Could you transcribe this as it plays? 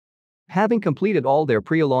Having completed all their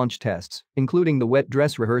pre-launch tests, including the wet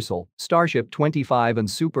dress rehearsal, Starship 25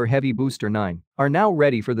 and Super Heavy Booster 9 are now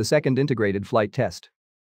ready for the second integrated flight test.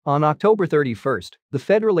 On October 31, the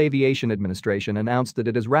Federal Aviation Administration announced that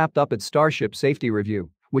it has wrapped up its Starship Safety Review,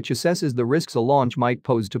 which assesses the risks a launch might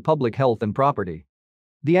pose to public health and property.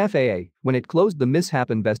 The FAA, when it closed the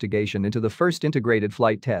mishap investigation into the first integrated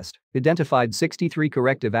flight test, identified 63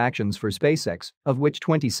 corrective actions for SpaceX, of which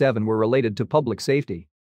 27 were related to public safety.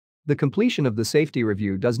 The completion of the safety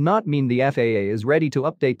review does not mean the FAA is ready to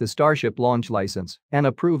update the Starship launch license and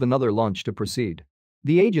approve another launch to proceed.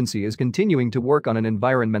 The agency is continuing to work on an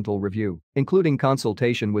environmental review, including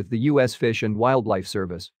consultation with the U.S. Fish and Wildlife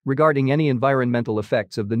Service regarding any environmental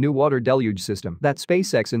effects of the new water deluge system that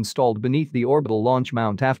SpaceX installed beneath the orbital launch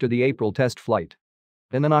mount after the April test flight.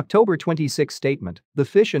 In an October 26 statement, the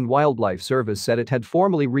Fish and Wildlife Service said it had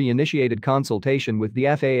formally reinitiated consultation with the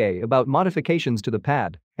FAA about modifications to the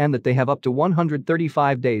pad and that they have up to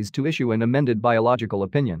 135 days to issue an amended biological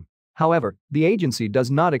opinion. However, the agency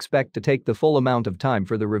does not expect to take the full amount of time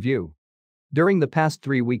for the review. During the past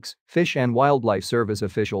 3 weeks, Fish and Wildlife Service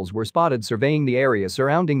officials were spotted surveying the area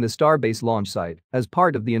surrounding the Starbase launch site as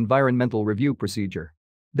part of the environmental review procedure.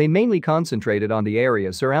 They mainly concentrated on the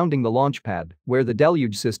area surrounding the launch pad, where the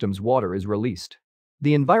deluge system's water is released.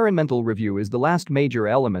 The environmental review is the last major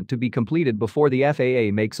element to be completed before the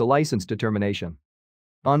FAA makes a license determination.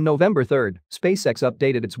 On November 3, SpaceX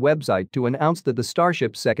updated its website to announce that the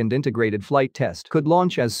Starship's second integrated flight test could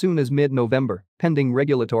launch as soon as mid-November, pending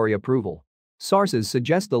regulatory approval. Sources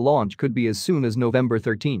suggest the launch could be as soon as November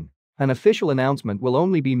 13. An official announcement will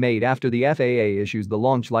only be made after the FAA issues the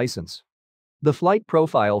launch license. The flight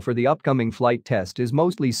profile for the upcoming flight test is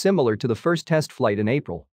mostly similar to the first test flight in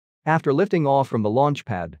April. After lifting off from the launch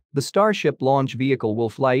pad, the Starship launch vehicle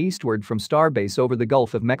will fly eastward from Starbase over the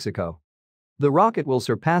Gulf of Mexico. The rocket will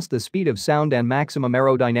surpass the speed of sound and maximum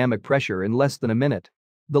aerodynamic pressure in less than a minute.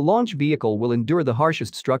 The launch vehicle will endure the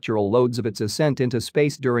harshest structural loads of its ascent into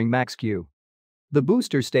space during Max Q. The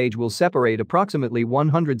booster stage will separate approximately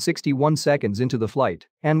 161 seconds into the flight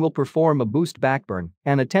and will perform a boost backburn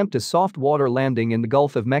and attempt a soft water landing in the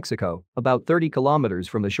Gulf of Mexico, about 30 kilometers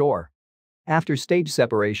from the shore. After stage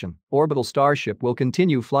separation, orbital Starship will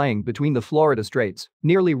continue flying between the Florida Straits,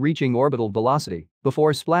 nearly reaching orbital velocity,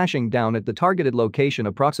 before splashing down at the targeted location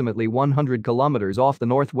approximately 100 kilometers off the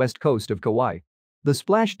northwest coast of Kauai. The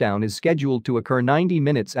splashdown is scheduled to occur 90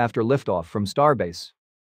 minutes after liftoff from Starbase.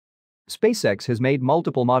 SpaceX has made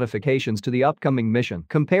multiple modifications to the upcoming mission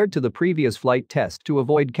compared to the previous flight test to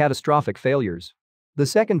avoid catastrophic failures. The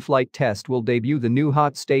second flight test will debut the new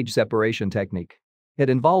hot stage separation technique. It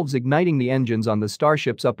involves igniting the engines on the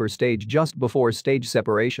Starship's upper stage just before stage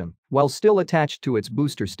separation, while still attached to its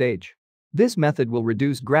booster stage. This method will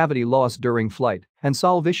reduce gravity loss during flight and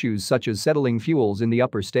solve issues such as settling fuels in the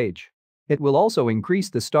upper stage. It will also increase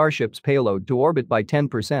the Starship's payload to orbit by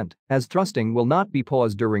 10%, as thrusting will not be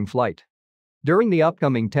paused during flight. During the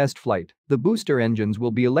upcoming test flight, the booster engines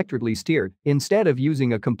will be electrically steered instead of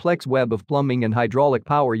using a complex web of plumbing and hydraulic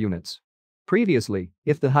power units. Previously,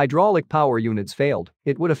 if the hydraulic power units failed,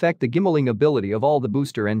 it would affect the gimmeling ability of all the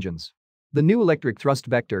booster engines. The new electric thrust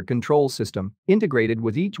vector control system, integrated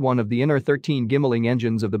with each one of the inner 13 gimmeling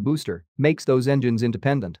engines of the booster, makes those engines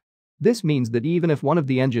independent. This means that even if one of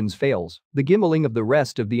the engines fails, the gimmeling of the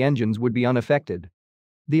rest of the engines would be unaffected.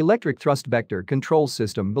 The electric thrust vector control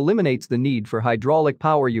system eliminates the need for hydraulic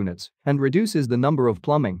power units and reduces the number of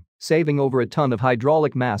plumbing, saving over a ton of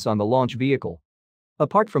hydraulic mass on the launch vehicle.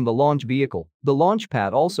 Apart from the launch vehicle, the launch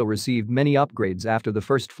pad also received many upgrades after the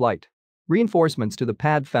first flight. Reinforcements to the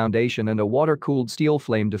pad foundation and a water-cooled steel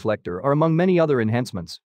flame deflector are among many other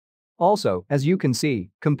enhancements. Also, as you can see,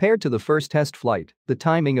 compared to the first test flight, the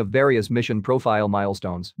timing of various mission profile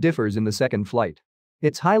milestones differs in the second flight.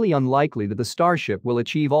 It's highly unlikely that the Starship will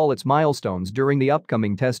achieve all its milestones during the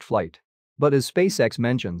upcoming test flight. But as SpaceX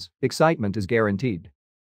mentions, excitement is guaranteed.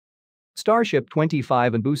 Starship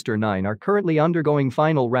 25 and Booster 9 are currently undergoing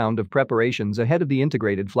final round of preparations ahead of the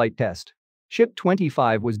integrated flight test. Ship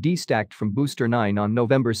 25 was destacked from Booster 9 on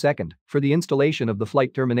November 2 for the installation of the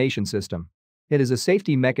flight termination system. It is a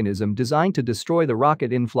safety mechanism designed to destroy the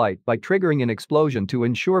rocket in flight by triggering an explosion to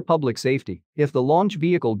ensure public safety if the launch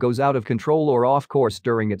vehicle goes out of control or off course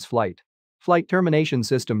during its flight. Flight termination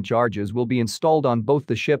system charges will be installed on both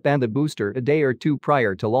the ship and the booster a day or two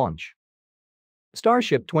prior to launch.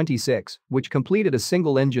 Starship 26, which completed a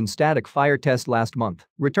single-engine static fire test last month,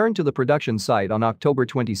 returned to the production site on October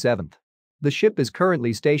 27. The ship is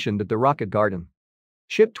currently stationed at the Rocket Garden.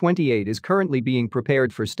 Ship 28 is currently being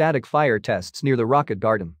prepared for static fire tests near the Rocket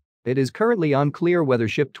Garden. It is currently unclear whether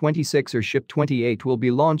Ship 26 or Ship 28 will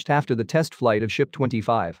be launched after the test flight of Ship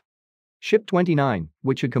 25. Ship 29,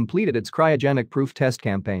 which had completed its cryogenic proof test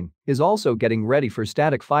campaign, is also getting ready for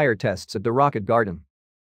static fire tests at the Rocket Garden.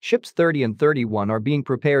 Ships 30 and 31 are being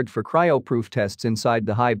prepared for cryo-proof tests inside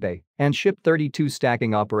the high bay, and Ship 32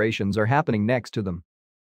 stacking operations are happening next to them.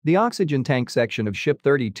 The oxygen tank section of Ship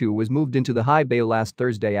 32 was moved into the high bay last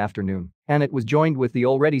Thursday afternoon, and it was joined with the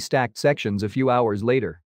already stacked sections a few hours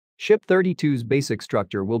later. Ship 32's basic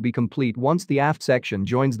structure will be complete once the aft section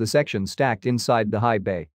joins the section stacked inside the high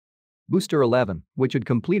bay. Booster 11, which had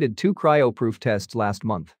completed 2 cryo-proof tests last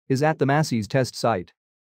month, is at the Massey's test site.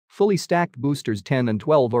 Fully stacked boosters 10 and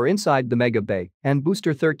 12 are inside the mega bay, and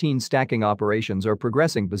booster 13 stacking operations are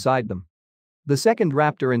progressing beside them. The second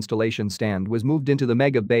Raptor installation stand was moved into the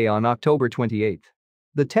mega bay on October 28.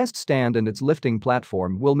 The test stand and its lifting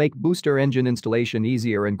platform will make booster engine installation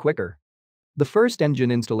easier and quicker. The first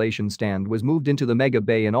engine installation stand was moved into the mega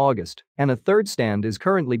bay in August, and a third stand is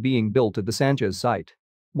currently being built at the Sanchez site.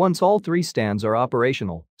 Once all 3 stands are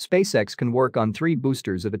operational, SpaceX can work on 3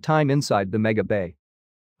 boosters at a time inside the mega bay.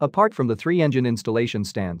 Apart from the 3 engine installation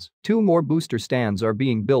stands, 2 more booster stands are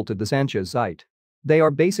being built at the Sanchez site. They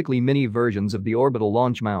are basically mini versions of the orbital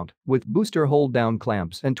launch mount, with booster hold-down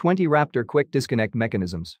clamps and 20 Raptor quick disconnect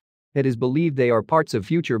mechanisms. It is believed they are parts of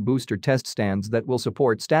future booster test stands that will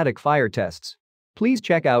support static fire tests. Please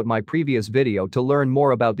check out my previous video to learn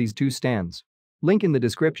more about these 2 stands. Link in the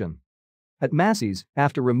description. At Massey's,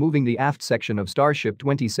 after removing the aft section of Starship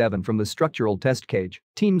 27 from the structural test cage,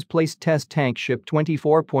 teams placed test tank Ship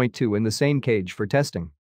 24.2 in the same cage for testing.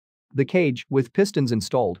 The cage, with pistons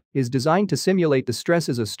installed, is designed to simulate the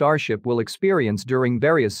stresses a Starship will experience during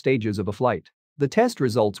various stages of a flight. The test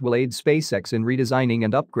results will aid SpaceX in redesigning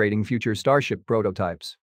and upgrading future Starship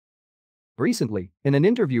prototypes. Recently, in an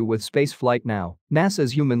interview with Spaceflight Now,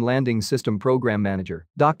 NASA's Human Landing System Program Manager,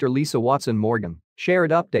 Dr. Lisa Watson-Morgan,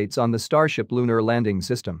 shared updates on the Starship Lunar Landing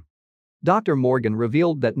System. Dr. Morgan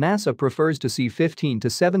revealed that NASA prefers to see 15 to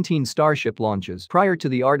 17 Starship launches prior to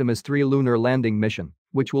the Artemis 3 lunar landing mission,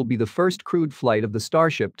 which will be the first crewed flight of the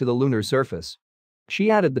Starship to the lunar surface. She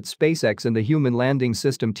added that SpaceX and the Human Landing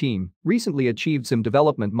System team recently achieved some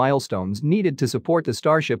development milestones needed to support the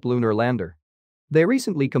Starship lunar lander. They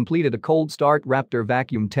recently completed a cold start Raptor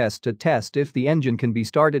vacuum test to test if the engine can be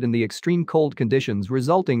started in the extreme cold conditions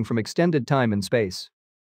resulting from extended time in space.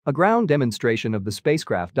 A ground demonstration of the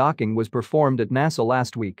spacecraft docking was performed at NASA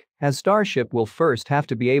last week, as Starship will first have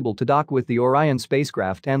to be able to dock with the Orion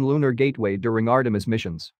spacecraft and Lunar Gateway during Artemis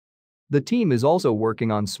missions. The team is also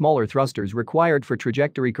working on smaller thrusters required for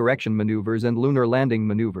trajectory correction maneuvers and lunar landing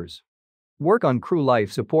maneuvers. Work on crew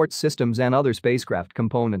life support systems and other spacecraft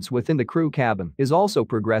components within the crew cabin is also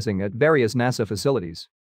progressing at various NASA facilities.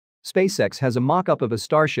 SpaceX has a mock-up of a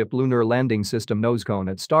Starship lunar landing system nose cone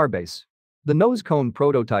at Starbase. The nose cone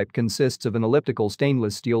prototype consists of an elliptical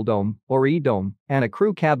stainless steel dome, or E-dome, and a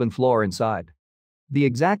crew cabin floor inside. The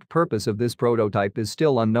exact purpose of this prototype is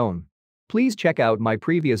still unknown. Please check out my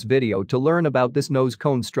previous video to learn about this nose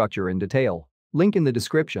cone structure in detail. Link in the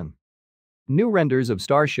description. New renders of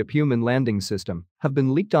Starship Human Landing System have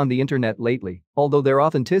been leaked on the internet lately, although their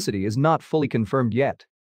authenticity is not fully confirmed yet.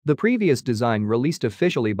 The previous design released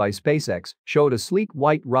officially by SpaceX showed a sleek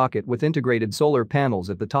white rocket with integrated solar panels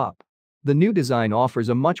at the top. The new design offers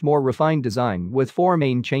a much more refined design with 4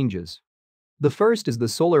 main changes. The first is the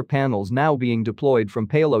solar panels now being deployed from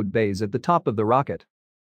payload bays at the top of the rocket.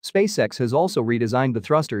 SpaceX has also redesigned the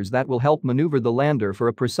thrusters that will help maneuver the lander for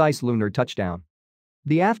a precise lunar touchdown.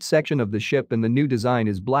 The aft section of the ship in the new design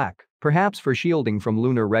is black, perhaps for shielding from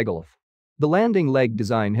lunar regolith. The landing leg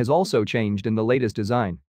design has also changed in the latest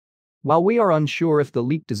design. While we are unsure if the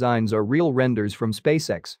leaked designs are real renders from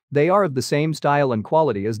SpaceX, they are of the same style and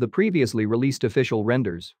quality as the previously released official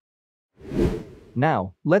renders.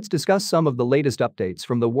 Now, let's discuss some of the latest updates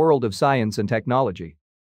from the world of science and technology.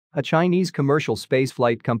 A Chinese commercial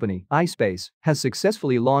spaceflight company, iSpace, has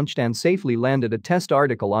successfully launched and safely landed a test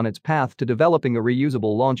article on its path to developing a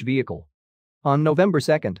reusable launch vehicle. On November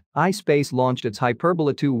 2, iSpace launched its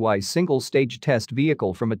Hyperbola 2Y single-stage test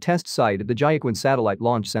vehicle from a test site at the Jiuquan Satellite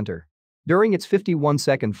Launch Center. During its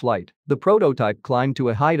 51-second flight, the prototype climbed to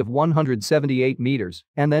a height of 178 meters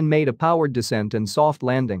and then made a powered descent and soft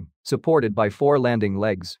landing, supported by 4 landing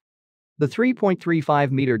legs. The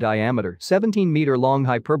 3.35-meter diameter, 17-meter-long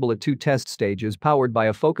Hyperbola 2 test stage is powered by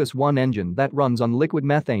a Focus 1 engine that runs on liquid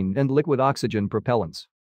methane and liquid oxygen propellants.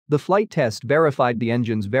 The flight test verified the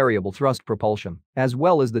engine's variable thrust propulsion, as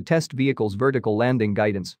well as the test vehicle's vertical landing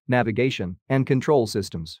guidance, navigation, and control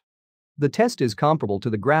systems. The test is comparable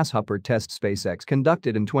to the Grasshopper test SpaceX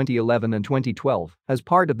conducted in 2011 and 2012 as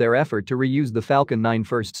part of their effort to reuse the Falcon 9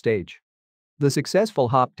 first stage. The successful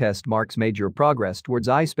HOP test marks major progress towards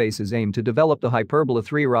iSpace's aim to develop the Hyperbola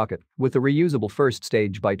 3 rocket with the reusable first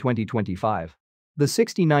stage by 2025. The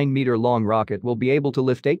 69-meter-long rocket will be able to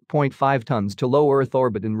lift 8.5 tons to low Earth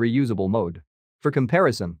orbit in reusable mode. For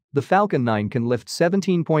comparison, the Falcon 9 can lift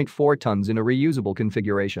 17.4 tons in a reusable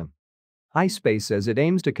configuration. iSpace says it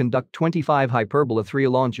aims to conduct 25 Hyperbola 3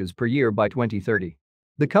 launches per year by 2030.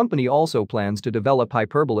 The company also plans to develop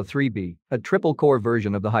Hyperbola 3B, a triple-core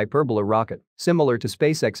version of the Hyperbola rocket, similar to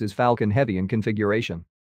SpaceX's Falcon Heavy in configuration.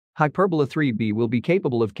 Hyperbola 3B will be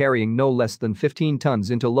capable of carrying no less than 15 tons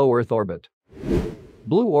into low Earth orbit.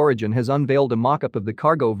 Blue Origin has unveiled a mock-up of the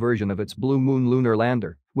cargo version of its Blue Moon lunar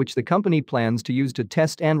lander, which the company plans to use to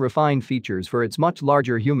test and refine features for its much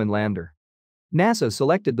larger human lander. NASA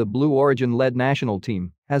selected the Blue Origin-led national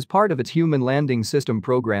team as part of its Human Landing System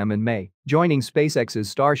program in May, joining SpaceX's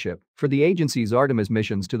Starship for the agency's Artemis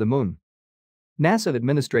missions to the Moon. NASA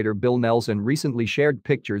Administrator Bill Nelson recently shared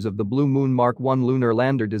pictures of the Blue Moon Mark 1 lunar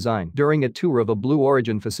lander design during a tour of a Blue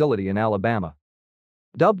Origin facility in Alabama.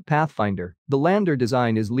 Dubbed Pathfinder, the lander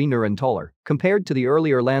design is leaner and taller compared to the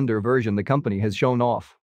earlier lander version the company has shown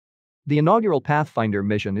off. The inaugural Pathfinder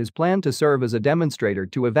mission is planned to serve as a demonstrator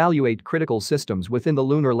to evaluate critical systems within the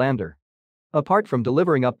lunar lander. Apart from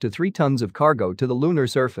delivering up to 3 tons of cargo to the lunar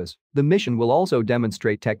surface, the mission will also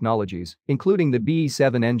demonstrate technologies, including the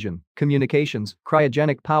BE-7 engine, communications,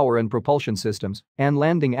 cryogenic power and propulsion systems, and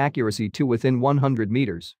landing accuracy to within 100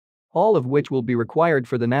 meters. All of which will be required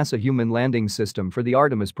for the NASA Human Landing System for the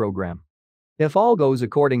Artemis program. If all goes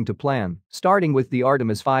according to plan, starting with the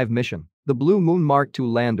Artemis 5 mission, the Blue Moon Mark 2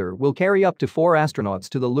 lander will carry up to 4 astronauts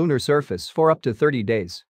to the lunar surface for up to 30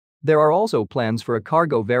 days. There are also plans for a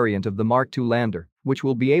cargo variant of the Mark 2 lander, which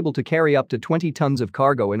will be able to carry up to 20 tons of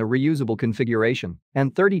cargo in a reusable configuration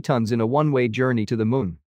and 30 tons in a one-way journey to the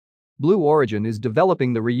Moon. Blue Origin is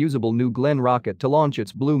developing the reusable New Glenn rocket to launch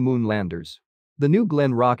its Blue Moon landers. The New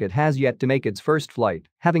Glenn rocket has yet to make its first flight,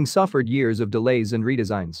 having suffered years of delays and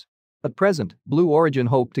redesigns. At present, Blue Origin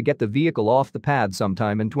hope to get the vehicle off the pad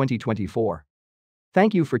sometime in 2024.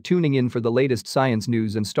 Thank you for tuning in for the latest science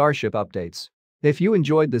news and Starship updates. If you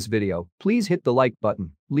enjoyed this video, please hit the like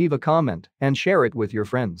button, leave a comment, and share it with your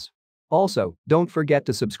friends. Also, don't forget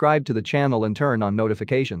to subscribe to the channel and turn on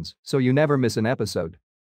notifications so you never miss an episode.